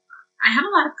I have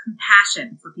a lot of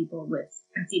compassion for people with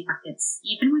empty buckets,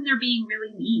 even when they're being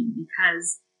really mean,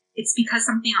 because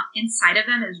something inside of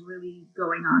them is really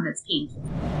going on that's painful.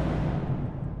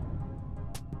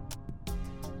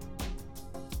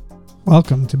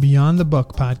 Welcome to Beyond the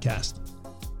Book podcast.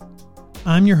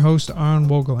 I'm your host, Aaron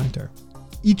Wogelenter.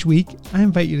 Each week, I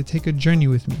invite you to take a journey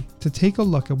with me to take a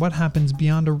look at what happens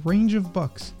beyond a range of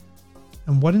books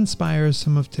and what inspires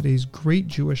some of today's great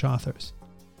Jewish authors.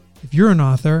 If you're an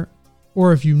author,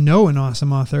 or if you know an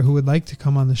awesome author who would like to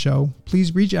come on the show,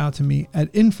 please reach out to me at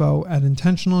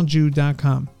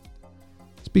info@intentionaljew.com.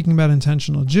 Speaking about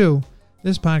Intentional Jew,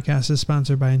 this podcast is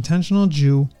sponsored by Intentional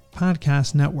Jew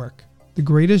Podcast Network, the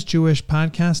greatest Jewish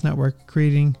podcast network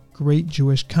creating great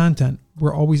Jewish content.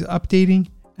 We're always updating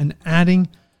and adding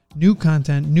new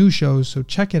content, new shows, so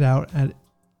check it out at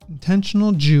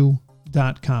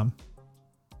intentionaljew.com.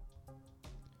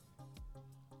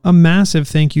 A massive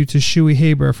thank you to Shuey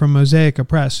Haber from Mosaica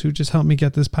Press, who just helped me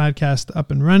get this podcast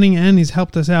up and running, and he's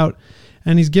helped us out,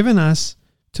 and he's given us,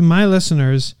 to my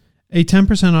listeners, a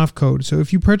 10% off code. So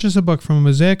if you purchase a book from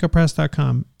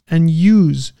mosaicapress.com and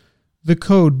use the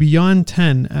code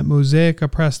BEYOND10 at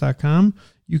mosaicapress.com,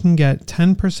 you can get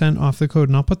 10% off the code,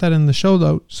 and I'll put that in the show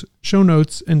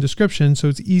notes and description, so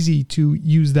it's easy to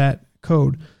use that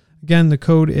code. Again, the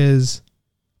code is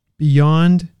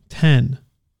BEYOND10.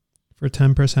 for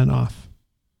 10% off.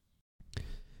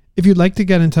 If you'd like to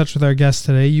get in touch with our guest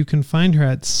today, you can find her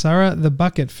at Sarah the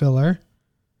Bucket Filler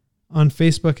on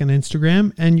Facebook and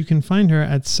Instagram, and you can find her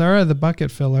at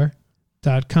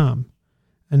sarahthebucketfiller.com.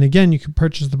 And again, you can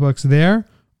purchase the books there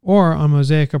or on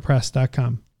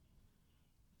mosaicapress.com.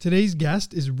 Today's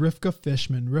guest is Rivka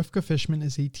Fishman. Rivka Fishman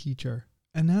is a teacher,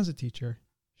 and as a teacher,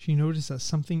 she noticed that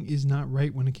something is not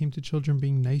right when it came to children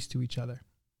being nice to each other.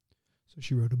 So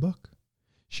she wrote a book.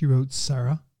 She wrote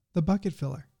Sarah the Bucket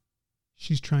Filler.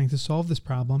 She's trying to solve this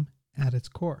problem at its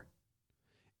core.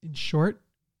 In short,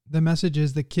 the message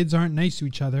is that kids aren't nice to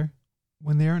each other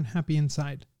when they aren't happy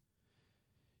inside.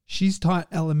 She's taught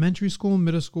elementary school,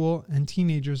 middle school, and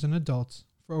teenagers and adults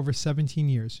for over 17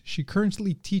 years. She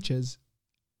currently teaches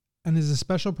and is a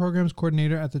special programs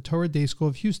coordinator at the Torah Day School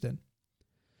of Houston.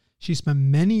 She spent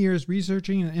many years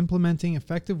researching and implementing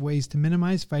effective ways to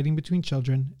minimize fighting between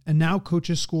children, and now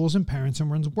coaches schools and parents and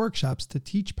runs workshops to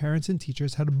teach parents and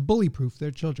teachers how to bully-proof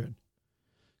their children.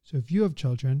 So if you have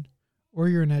children, or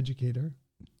you're an educator,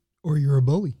 or you're a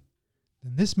bully,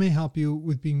 then this may help you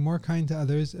with being more kind to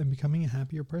others and becoming a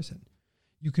happier person.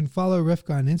 You can follow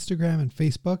Rivka on Instagram and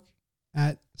Facebook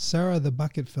at Sarah the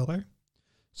Bucket Filler.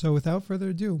 So without further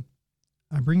ado,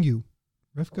 I bring you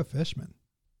Rivka Fishman.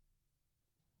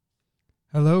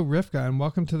 Hello, Rivka, and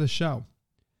welcome to the show.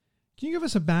 Can you give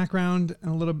us a background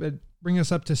and a little bit, bring us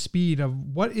up to speed of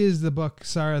what is the book,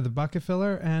 Sarah the Bucket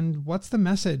Filler, and what's the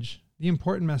message, the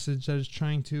important message that it's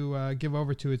trying to give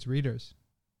over to its readers?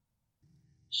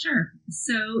 Sure.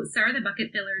 So Sarah the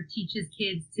Bucket Filler teaches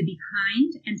kids to be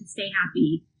kind and to stay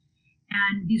happy.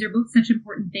 And these are both such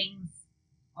important things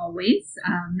always,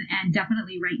 and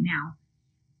definitely right now.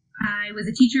 I was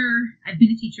a teacher. I've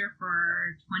been a teacher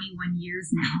for 21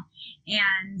 years now,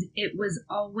 and it was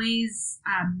always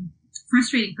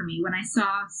frustrating for me when I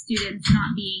saw students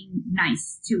not being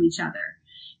nice to each other.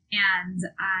 And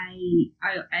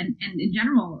and in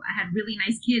general, I had really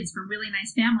nice kids from really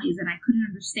nice families, and I couldn't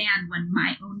understand when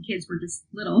my own kids were just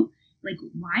little, like,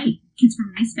 why kids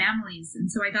from nice families?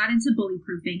 And so I got into bully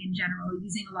proofing in general,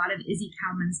 using a lot of Izzy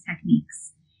Kalman's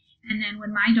techniques. And then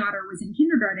when my daughter was in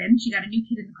kindergarten, she got a new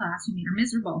kid in the class who made her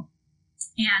miserable.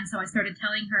 And so I started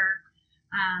telling her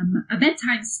a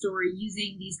bedtime story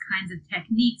using these kinds of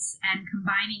techniques and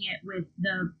combining it with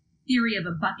the theory of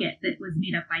a bucket that was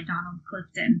made up by Donald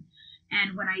Clifton.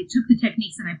 And when I took the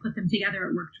techniques and I put them together,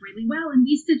 it worked really well. And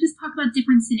we used to just talk about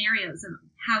different scenarios of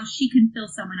how she can fill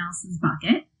someone else's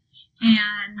bucket.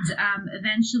 And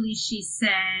eventually she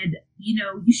said, you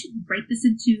should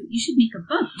you should make a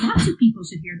book. Lots of people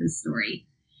should hear this story.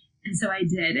 And so I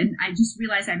did. And I just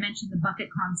realized I mentioned the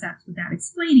bucket concept without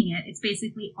explaining it. It's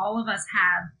basically all of us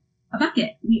have a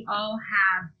bucket. We all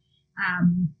have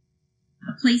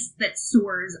a place that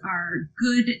stores our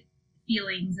good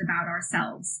feelings about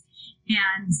ourselves.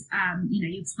 And,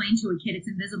 you explain to a kid it's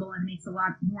invisible, and it makes a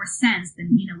lot more sense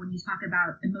than, when you talk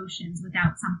about emotions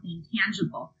without something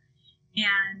tangible.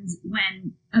 And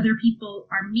when other people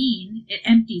are mean, it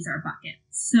empties our bucket.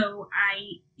 So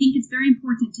I think it's very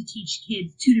important to teach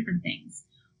kids two different things.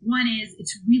 One is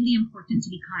it's really important to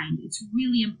be kind. It's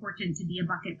really important to be a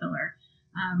bucket filler.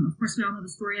 Of course, we all know the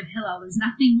story of Hillel. There's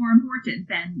nothing more important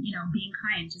than, being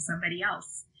kind to somebody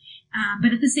else.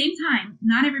 But at the same time,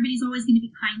 not everybody's always going to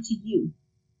be kind to you.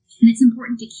 And it's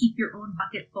important to keep your own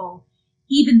bucket full,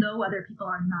 even though other people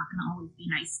are not going to always be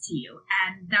nice to you.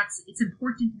 And it's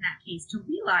important in that case to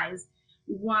realize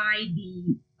why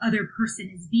the other person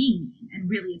is being mean. And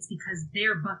really it's because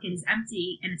their bucket is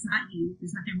empty and it's not you.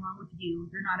 There's nothing wrong with you.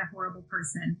 You're not a horrible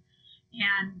person.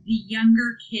 And the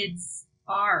younger kids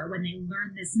are, when they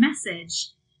learn this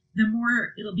message, the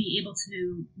more it'll be able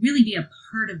to really be a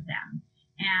part of them.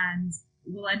 And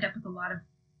we'll end up with a lot of,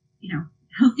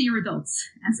 healthier adults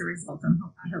as a result,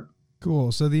 I hope.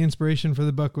 Cool. So the inspiration for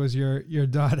the book was your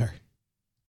daughter.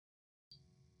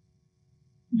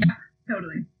 Yeah,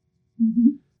 totally. Mm-hmm.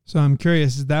 So I'm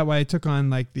curious, is that why it took on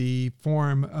like the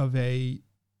form of a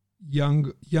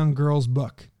young girl's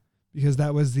book? Because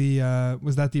that was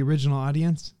was that the original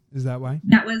audience? Is that why?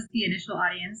 That was the initial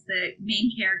audience. The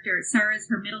main character, Sarah, is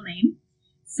her middle name.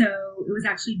 So it was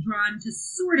actually drawn to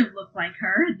sort of look like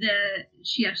her.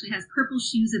 She actually has purple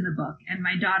shoes in the book, and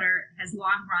my daughter has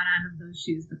long run out of those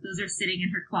shoes, but those are sitting in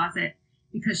her closet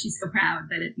because she's so proud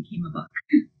that it became a book.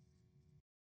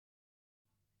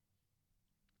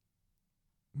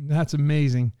 That's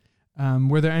amazing.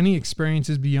 Were there any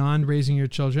experiences beyond raising your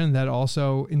children that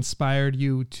also inspired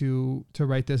you to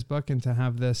write this book and to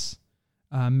have this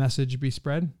message be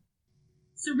spread?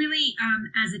 So really,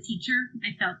 as a teacher,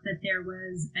 I felt that there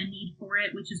was a need for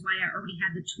it, which is why I already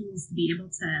had the tools to be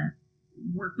able to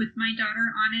work with my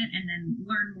daughter on it and then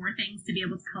learn more things to be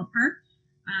able to help her,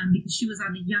 because she was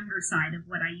on the younger side of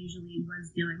what I usually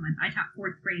was dealing with. I taught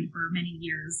fourth grade for many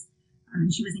years,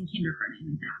 and she was in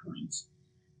kindergarten at that point.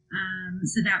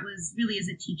 So that was really, as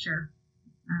a teacher,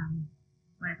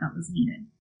 what I felt was needed.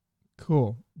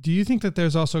 Cool. Do you think that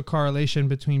there's also correlation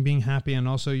between being happy and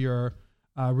also your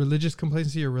religious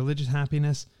complacency or religious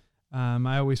happiness?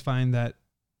 I always find that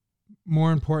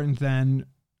more important than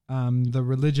the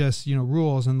religious,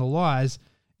 rules and the laws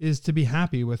is to be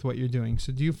happy with what you're doing.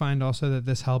 So do you find also that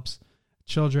this helps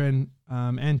children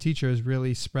and teachers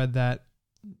really spread that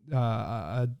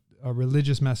a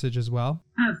religious message as well?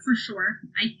 For sure.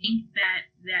 I think that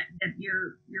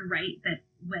you're right, that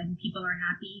when people are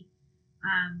happy,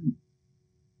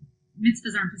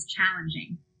 mitzvahs aren't as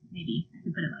challenging. Maybe I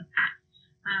could put it like that.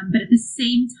 But at the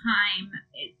same time,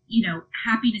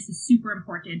 happiness is super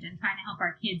important, and trying to help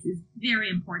our kids is very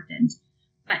important.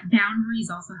 But boundaries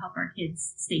also help our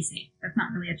kids stay safe. That's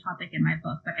not really a topic in my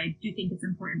book, but I do think it's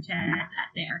important to add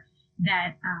that there.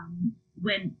 That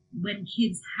when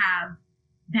kids have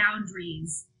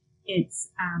boundaries, it's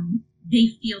they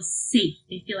feel safe.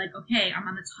 They feel like, okay, I'm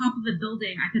on the top of the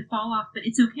building. I could fall off, but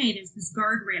it's okay. There's this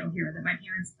guardrail here that my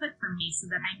parents put for me so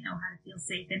that I know how to feel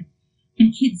safe. And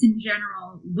kids in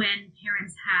general, when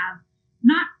parents have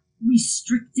not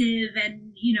restrictive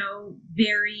and,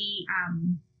 very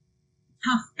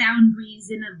tough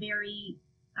boundaries in a very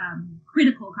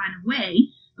critical kind of way,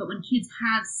 but when kids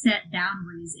have set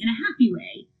boundaries in a happy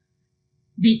way,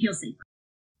 they feel safer.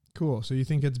 Cool. So you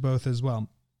think it's both as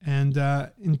well. And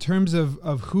in terms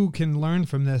of who can learn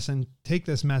from this and take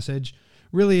this message,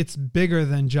 really it's bigger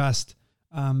than just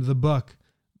the book.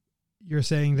 You're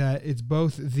saying that it's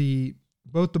both the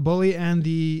bully and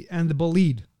the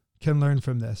bullied can learn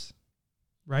from this,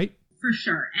 right? For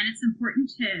sure. And it's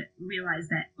important to realize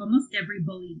that almost every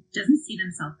bully doesn't see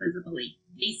themselves as a bully.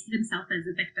 They see themselves as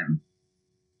a victim.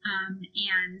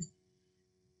 And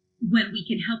when we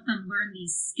can help them learn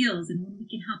these skills and when we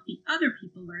can help the other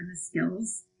people learn the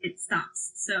skills, it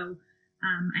stops. So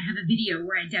I have a video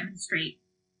where I demonstrate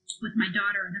with my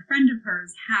daughter and a friend of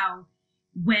hers how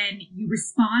when you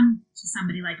respond to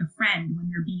somebody like a friend when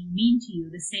they're being mean to you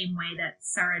the same way that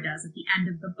Sarah does at the end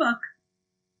of the book,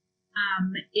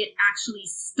 it actually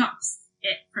stops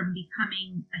it from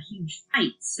becoming a huge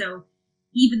fight. So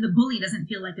even the bully doesn't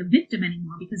feel like a victim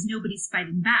anymore because nobody's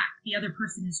fighting back. The other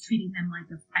person is treating them like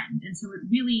a friend. And so it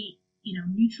really,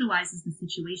 neutralizes the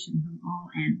situation from all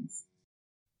ends.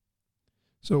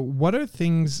 So what are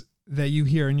things that you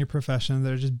hear in your profession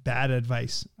that are just bad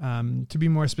advice? To be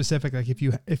more specific, like if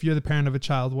you're the parent of a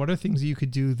child, what are things that you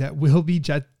could do that will be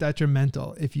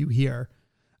detrimental if you hear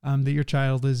that your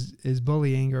child is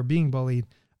bullying or being bullied?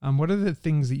 What are the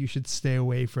things that you should stay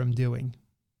away from doing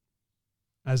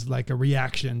as like a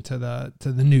reaction to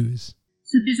the news?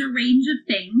 So there's a range of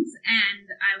things, and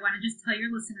I want to just tell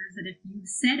your listeners that if you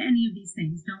said any of these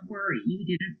things, don't worry, you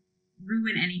didn't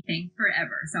ruin anything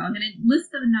forever. So I'm going to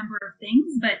list a number of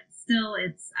things, but still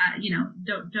it's, don't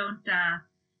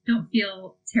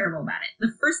feel terrible about it.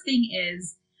 The first thing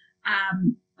is,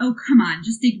 oh, come on,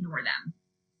 just ignore them.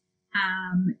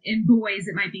 In boys,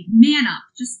 it might be man up.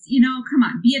 Just, come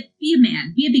on, be a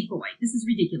man, be a big boy. This is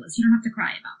ridiculous. You don't have to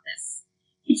cry about this.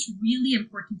 it's really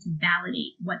important to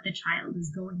validate what the child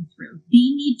is going through.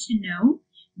 They need to know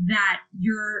that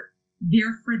you're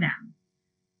there for them,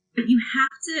 but you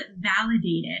have to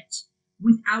validate it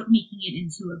without making it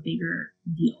into a bigger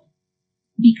deal.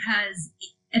 Because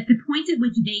at the point at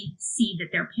which they see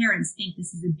that their parents think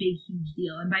this is a big, huge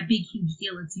deal, and by big, huge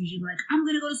deal, it's usually like, I'm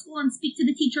going to go to school and speak to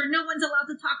the teacher. No one's allowed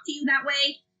to talk to you that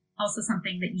way. Also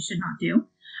something that you should not do.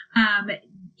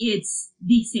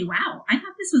 They say, wow, I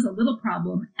thought this was a little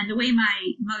problem. And the way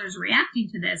my mother's reacting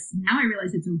to this, now I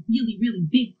realize it's a really, really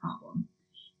big problem.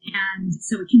 And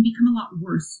so it can become a lot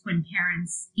worse when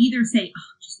parents either say,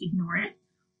 oh, just ignore it,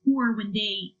 or when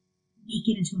they make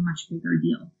it into a much bigger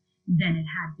deal than it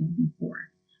had been before.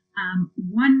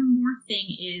 One more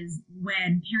thing is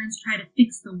when parents try to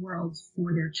fix the world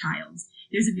for their child.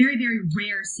 There's a very, very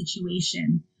rare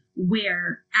situation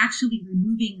where actually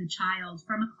removing the child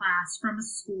from a class, from a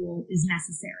school is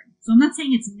necessary. So I'm not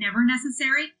saying it's never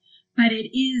necessary, but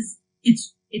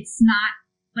it's not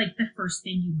like the first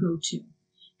thing you go to.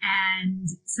 And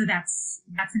so that's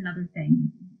another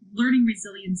thing. Learning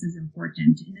resilience is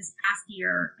important. In this past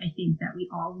year, I think that we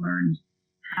all learned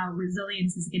how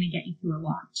resilience is going to get you through a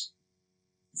lot.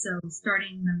 So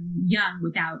starting them young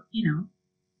without,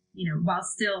 while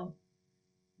still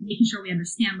making sure we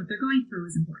understand what they're going through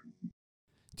is important.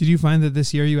 Did you find that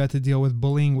this year you had to deal with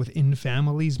bullying within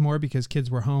families more because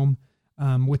kids were home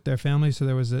with their families? So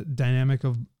there was a dynamic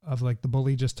of like the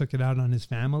bully just took it out on his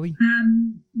family?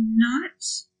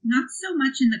 Not so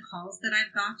much in the calls that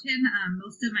I've gotten.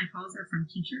 Most of my calls are from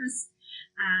teachers.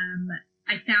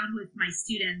 I found with my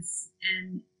students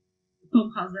and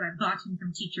phone calls that I've gotten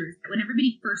from teachers that when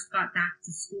everybody first got back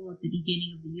to school at the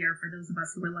beginning of the year, for those of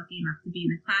us who were lucky enough to be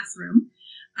in the classroom,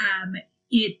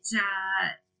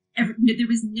 there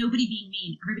was nobody being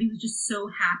mean. Everybody was just so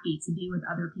happy to be with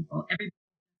other people.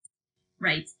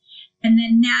 Right. And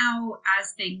then now,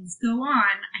 as things go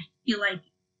on, I feel like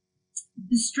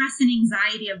the stress and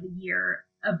anxiety of the year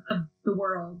of the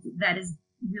world that is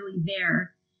really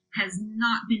there has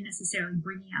not been necessarily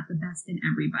bringing out the best in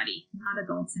everybody, not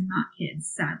adults and not kids,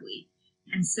 sadly.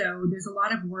 And so there's a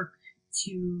lot of work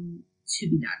to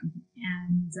be done.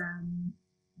 And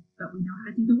but we know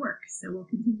how to do the work, so we'll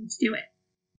continue to do it.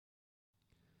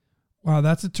 Wow,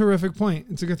 that's a terrific point.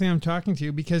 It's a good thing I'm talking to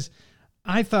you because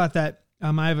I thought that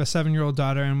I have a 7-year-old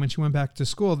daughter, and when she went back to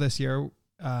school this year,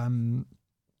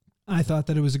 I thought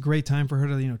that it was a great time for her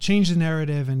to, change the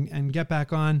narrative and get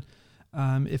back on.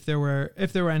 If there were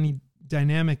any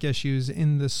dynamic issues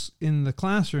in the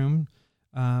classroom,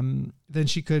 then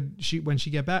when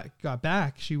she got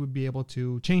back, she would be able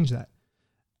to change that.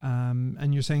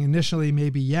 And you're saying initially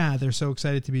maybe, they're so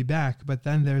excited to be back, but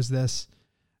then there's this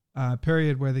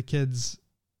period where the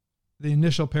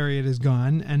initial period is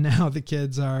gone, and now the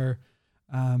kids are,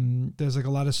 there's like a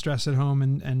lot of stress at home,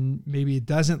 and maybe it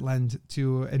doesn't lend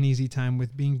to an easy time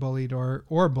with being bullied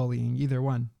or bullying, either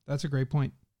one. That's a great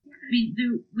point. I mean,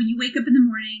 when you wake up in the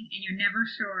morning and you're never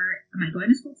sure, am I going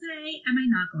to school today? Am I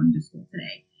not going to school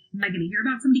today? Am I going to hear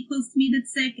about somebody close to me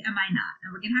that's sick? Am I not?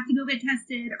 Are we going to have to go get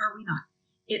tested? Or are we not?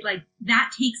 It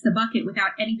that takes the bucket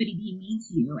without anybody being mean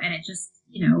to you. And it just,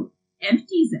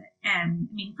 empties it. And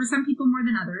I mean, for some people more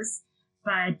than others,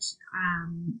 but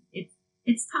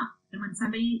it's tough. And when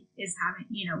somebody is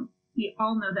having, we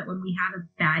all know that when we have a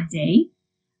bad day,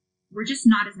 we're just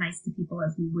not as nice to people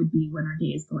as we would be when our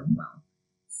day is going well.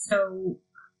 So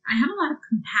I have a lot of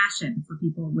compassion for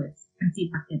people with empty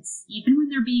buckets, even when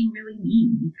they're being really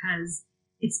mean, because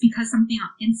something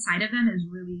inside of them is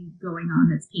really going on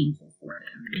that's painful for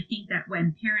them. And I think that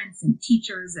when parents and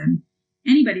teachers and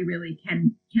anybody really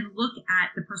can look at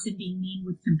the person being mean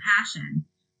with compassion,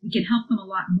 we can help them a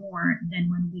lot more than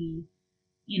when we,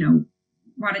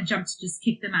 want to jump to just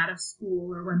kick them out of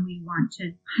school or when we want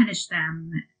to punish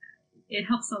them. It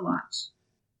helps a lot.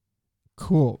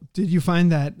 Cool. Did you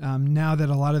find that now that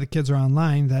a lot of the kids are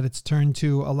online, that it's turned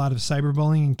to a lot of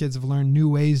cyberbullying and kids have learned new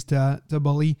ways to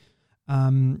bully?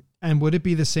 And would it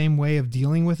be the same way of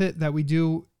dealing with it that we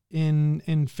do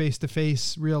in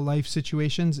face-to-face real life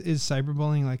situations? Is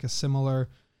cyberbullying like a similar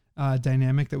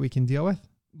dynamic that we can deal with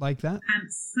like that?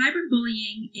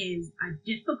 Cyberbullying is a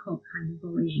difficult kind of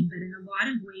bullying, but in a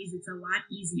lot of ways it's a lot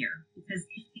easier because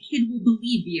if the kid will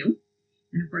believe you,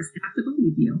 and of course they have to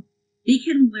believe you, they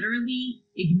can literally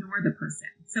ignore the person.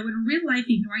 So in real life,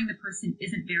 ignoring the person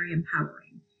isn't very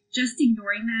empowering. Just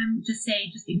ignoring them, just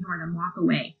ignore them, walk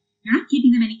away. You're not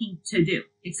giving them anything to do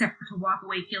except for to walk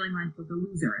away feeling like the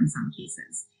loser in some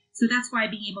cases. So that's why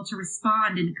being able to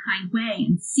respond in a kind way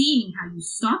and seeing how you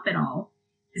stop it all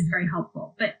is very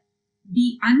helpful. But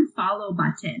the unfollow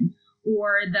button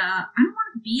or the I don't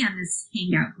want to be on this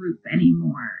hangout group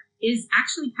anymore is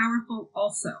actually powerful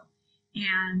also.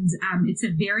 And it's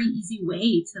a very easy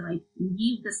way to like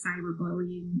leave the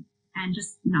cyberbullying and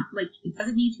just not like it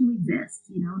doesn't need to exist.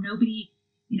 Nobody,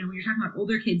 when you're talking about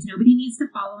older kids, nobody needs to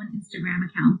follow an Instagram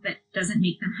account that doesn't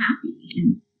make them happy.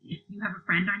 And if you have a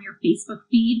friend on your Facebook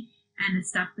feed and the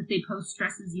stuff that they post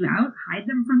stresses you out, hide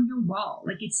them from your wall.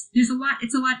 Like it's a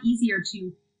lot easier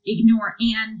to ignore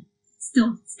and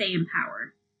still stay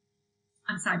empowered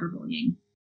on cyberbullying.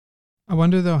 I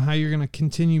wonder though how you're going to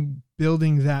continue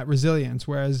building that resilience,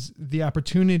 whereas the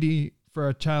opportunity for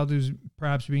a child who's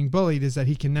perhaps being bullied is that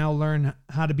he can now learn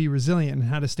how to be resilient and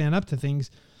how to stand up to things.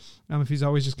 If he's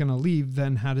always just going to leave,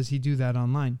 then how does he do that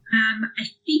online? I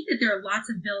think that there are lots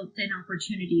of built-in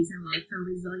opportunities in life for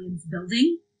resilience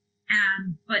building,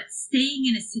 but staying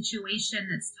in a situation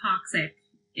that's toxic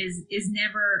is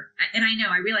never. And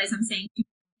I realize I'm saying two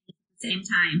things at the same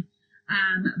time,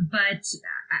 but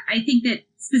I think that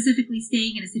specifically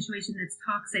staying in a situation that's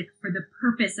toxic for the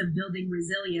purpose of building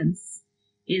resilience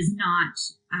is not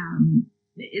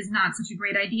such a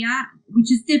great idea,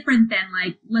 which is different than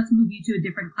like, let's move you to a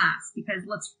different class, because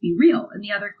let's be real, in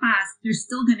the other class, there's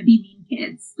still going to be mean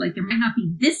kids. Like there might not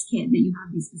be this kid that you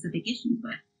have these specific issues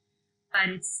with, but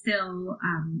it's still,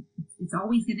 it's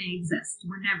always going to exist.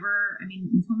 We're never,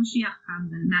 until Mashiach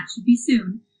comes, and that should be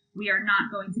soon, we are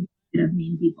not going to be rid of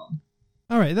mean people.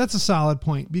 All right, that's a solid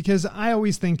point, because I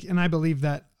always think, and I believe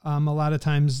that a lot of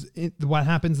times what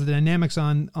happens, the dynamics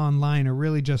online are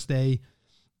really just a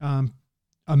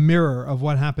mirror of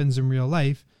what happens in real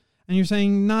life. And you're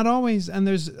saying not always, and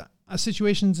there's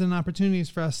situations and opportunities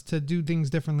for us to do things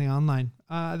differently online.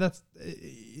 That's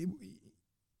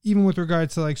even with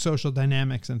regards to like social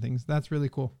dynamics and things. That's really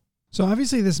cool. So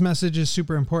obviously this message is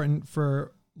super important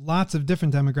for lots of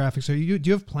different demographics. So do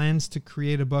you have plans to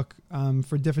create a book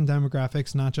for different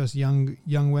demographics, not just young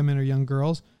women or young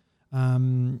girls? Are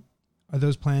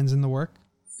those plans in the work?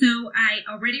 So I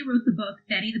already wrote the book,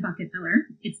 Betty the Bucket Filler.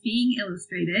 It's being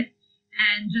illustrated.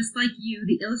 And just like you,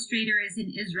 the illustrator is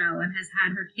in Israel and has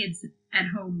had her kids at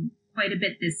home quite a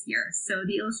bit this year. So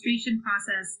the illustration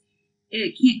process,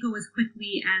 it can't go as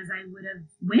quickly as I would have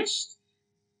wished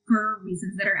for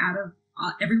reasons that are out of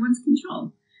everyone's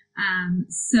control.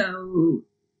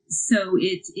 So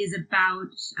it is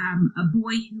about a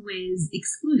boy who is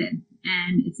excluded,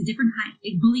 and it's a different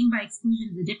kind. Bullying by exclusion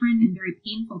is a different and very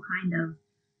painful kind of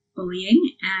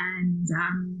bullying, and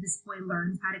this boy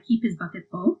learns how to keep his bucket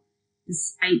full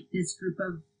despite this group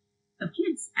of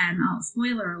kids. And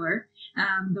spoiler alert,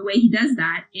 the way he does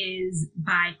that is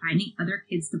by finding other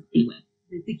kids to play with.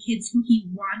 The kids who he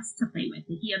wants to play with,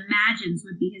 that he imagines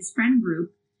would be his friend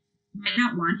group, might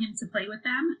not want him to play with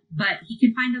them, but he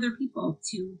can find other people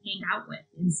to hang out with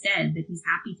instead, that he's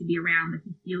happy to be around, that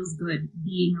he feels good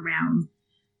being around.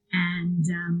 And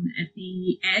at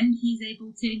the end, he's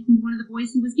able to include one of the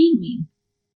boys who was being mean.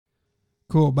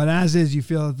 Cool. But as is, you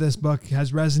feel that this book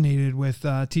has resonated with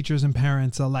teachers and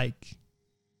parents alike?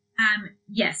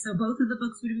 Yes. So both of the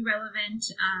books would be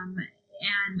relevant.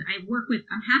 And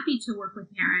I'm happy to work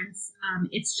with parents.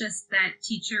 It's just that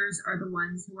teachers are the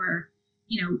ones who are,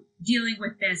 dealing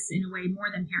with this in a way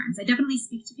more than parents. I definitely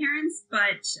speak to parents,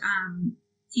 but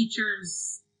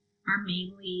teachers are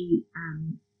mainly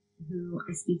who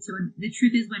I speak to. And the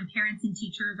truth is, when parents and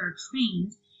teachers are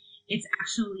trained, it's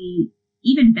actually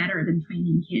even better than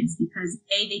training kids, because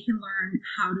they can learn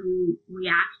how to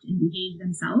react and behave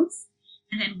themselves.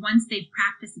 And then once they've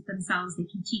practiced it themselves, they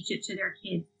can teach it to their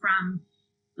kid from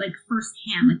like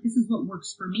firsthand. Like, this is what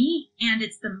works for me. And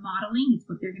it's the modeling. It's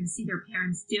what they're going to see their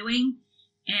parents doing.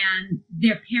 And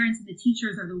their parents and the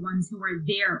teachers are the ones who are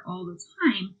there all the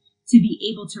time to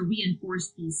be able to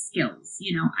reinforce these skills.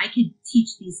 I could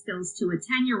teach these skills to a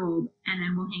 10-year-old and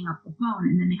then we'll hang up the phone,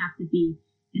 and then they have to be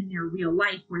in their real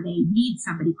life where they need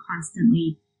somebody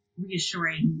constantly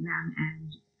reassuring them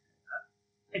and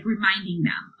like reminding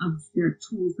them of their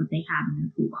tools that they have in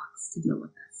their toolbox to deal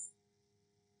with this.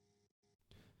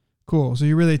 Cool. So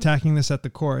you're really attacking this at the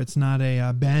core. It's not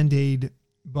a Band-Aid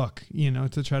book,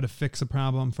 to try to fix a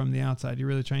problem from the outside. You're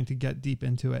really trying to get deep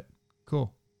into it.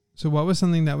 Cool. So what was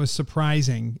something that was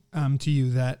surprising to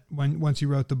you that once you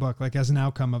wrote the book, like as an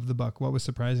outcome of the book, what was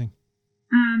surprising?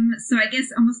 So I guess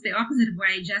almost the opposite of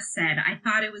what I just said. I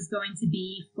thought it was going to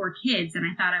be for kids, and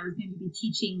I thought I was going to be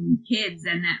teaching kids,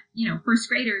 and that, first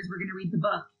graders were going to read the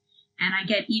book. And I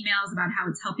get emails about how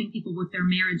it's helping people with their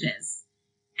marriages.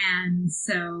 And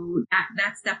so that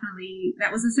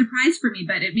was a surprise for me,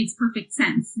 but it makes perfect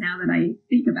sense now that I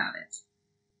think about it.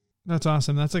 That's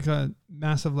awesome. That's like a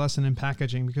massive lesson in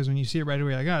packaging, because when you see it right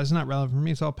away, you're like, oh, it's not relevant for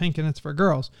me. It's all pink and it's for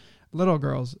girls, little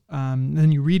girls.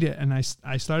 Then you read it, and I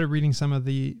started reading some of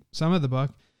the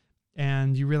book,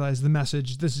 and you realize the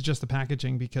message. This is just the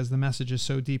packaging, because the message is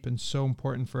so deep and so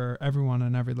important for everyone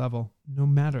on every level, no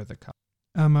matter the color.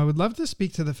 I would love to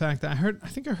speak to the fact that I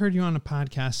think I heard you on a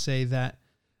podcast say that,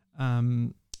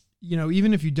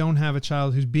 even if you don't have a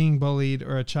child who's being bullied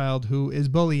or a child who is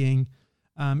bullying,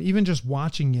 even just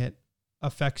watching it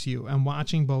affects you, and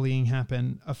watching bullying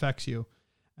happen affects you.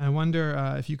 I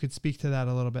wonder if you could speak to that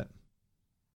a little bit.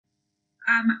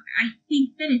 I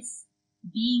think that it's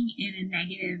being in a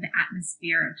negative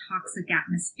atmosphere, a toxic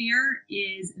atmosphere,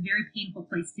 is a very painful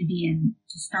place to be in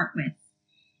to start with.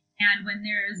 And when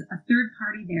there's a third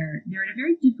party there, they're in a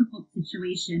very difficult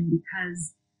situation,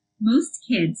 because most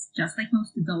kids, just like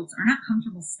most adults, are not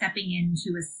comfortable stepping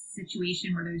into a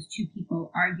situation where there's two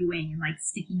people arguing and like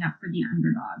sticking up for the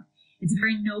underdog. It's a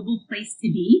very noble place to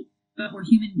be, but we're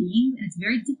human beings, and it's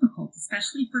very difficult,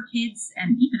 especially for kids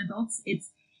and even adults.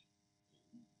 It's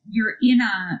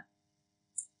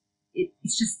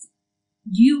just,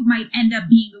 you might end up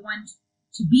being the one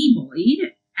to be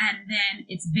bullied, and then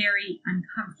it's very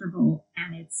uncomfortable,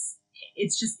 and it's a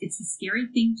scary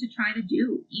thing to try to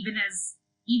do, even as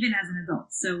an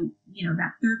adult. So,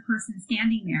 that third person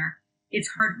standing there, it's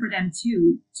hard for them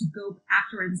to go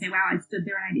afterwards and say, wow, I stood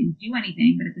there and I didn't do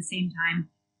anything. But at the same time,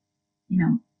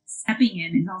 stepping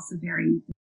in is also very.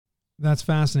 That's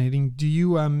fascinating. Do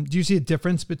you see a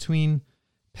difference between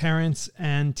parents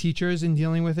and teachers in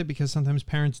dealing with it? Because sometimes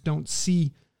parents don't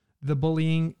see the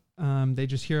bullying. They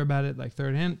just hear about it like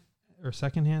third hand or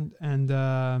second hand.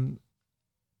 And,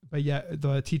 but yeah,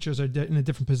 the teachers are in a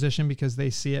different position because they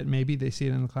see it. Maybe they see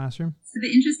it in the classroom. So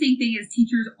the interesting thing is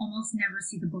teachers almost never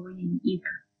see the bullying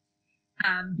either,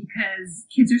 because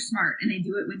kids are smart and they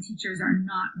do it when teachers are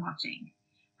not watching.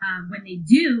 When they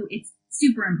do, it's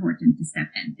super important to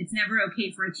step in. It's never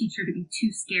okay for a teacher to be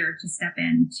too scared to step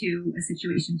into a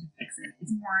situation to fix it.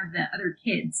 It's more the other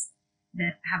kids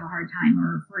that have a hard time,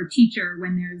 or for a teacher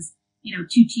when there's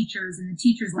two teachers in the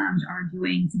teacher's lounge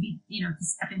arguing to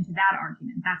step into that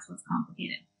argument. That's what's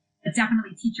complicated. But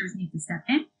definitely teachers need to step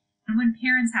in. And when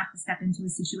parents have to step into a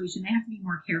situation, they have to be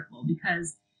more careful,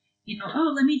 because,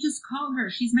 oh, let me just call her.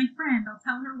 She's my friend. I'll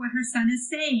tell her what her son is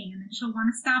saying, and then she'll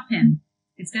want to stop him.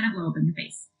 It's going to blow up in your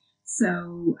face.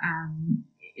 So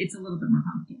it's a little bit more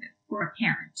complicated for a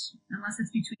parent, unless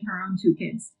it's between her own two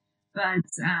kids. But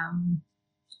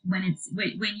when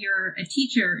you're a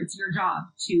teacher, it's your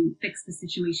job to fix the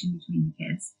situation between the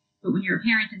kids. But when you're a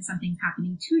parent and something's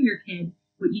happening to your kid,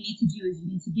 what you need to do is you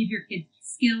need to give your kid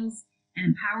skills and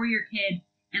empower your kid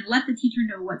and let the teacher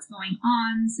know what's going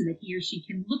on so that he or she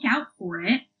can look out for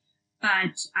it.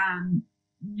 But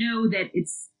know that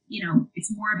it's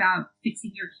more about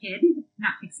helping your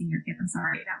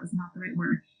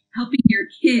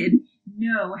kid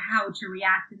know how to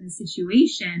react in the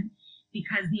situation,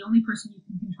 because the only person you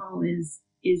can control is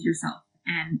yourself.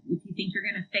 And if you think you're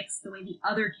going to fix the way the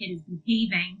other kid is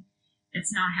behaving,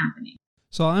 it's not happening.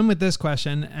 So I'll end with this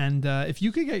question. And if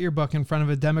you could get your book in front of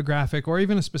a demographic or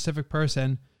even a specific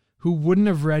person who wouldn't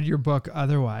have read your book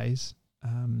otherwise,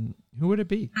 who would it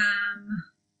be?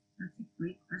 That's a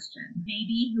great question.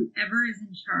 Maybe whoever is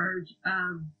in charge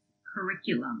of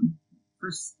curriculum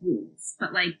for schools,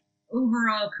 but like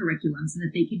overall curriculum, so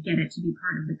that they could get it to be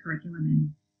part of the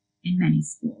curriculum in many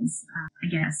schools. I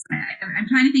guess I'm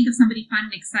trying to think of somebody fun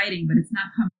and exciting, but it's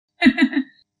not coming.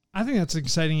 I think that's an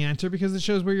exciting answer, because it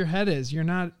shows where your head is. You're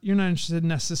not interested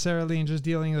necessarily in just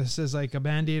dealing with this as like a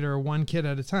Band-Aid or one kid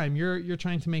at a time. You're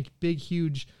trying to make big,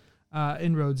 huge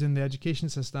inroads in the education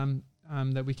system,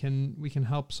 that we can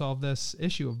help solve this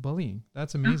issue of bullying.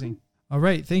 That's amazing. Okay. All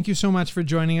right. Thank you so much for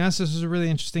joining us. This was a really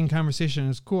interesting conversation. It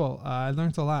was cool. I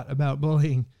learned a lot about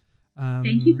bullying.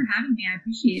 Thank you for having me. I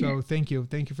appreciate it. So thank you.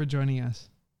 Thank you for joining us.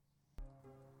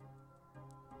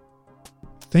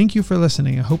 Thank you for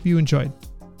listening. I hope you enjoyed.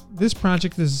 This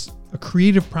project is a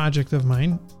creative project of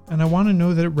mine, and I want to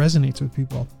know that it resonates with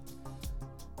people.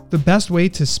 The best way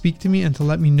to speak to me and to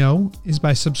let me know is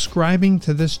by subscribing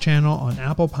to this channel on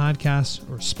Apple Podcasts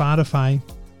or Spotify,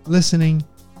 listening,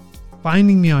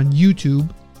 finding me on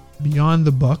YouTube, Beyond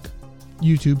the Book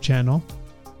YouTube channel,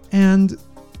 and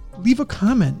leave a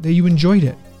comment that you enjoyed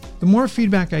it. The more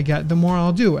feedback I get, the more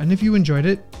I'll do. And if you enjoyed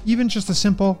it, even just a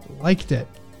simple liked it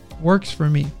works for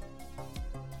me.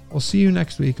 We'll see you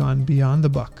next week on Beyond the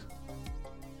Book.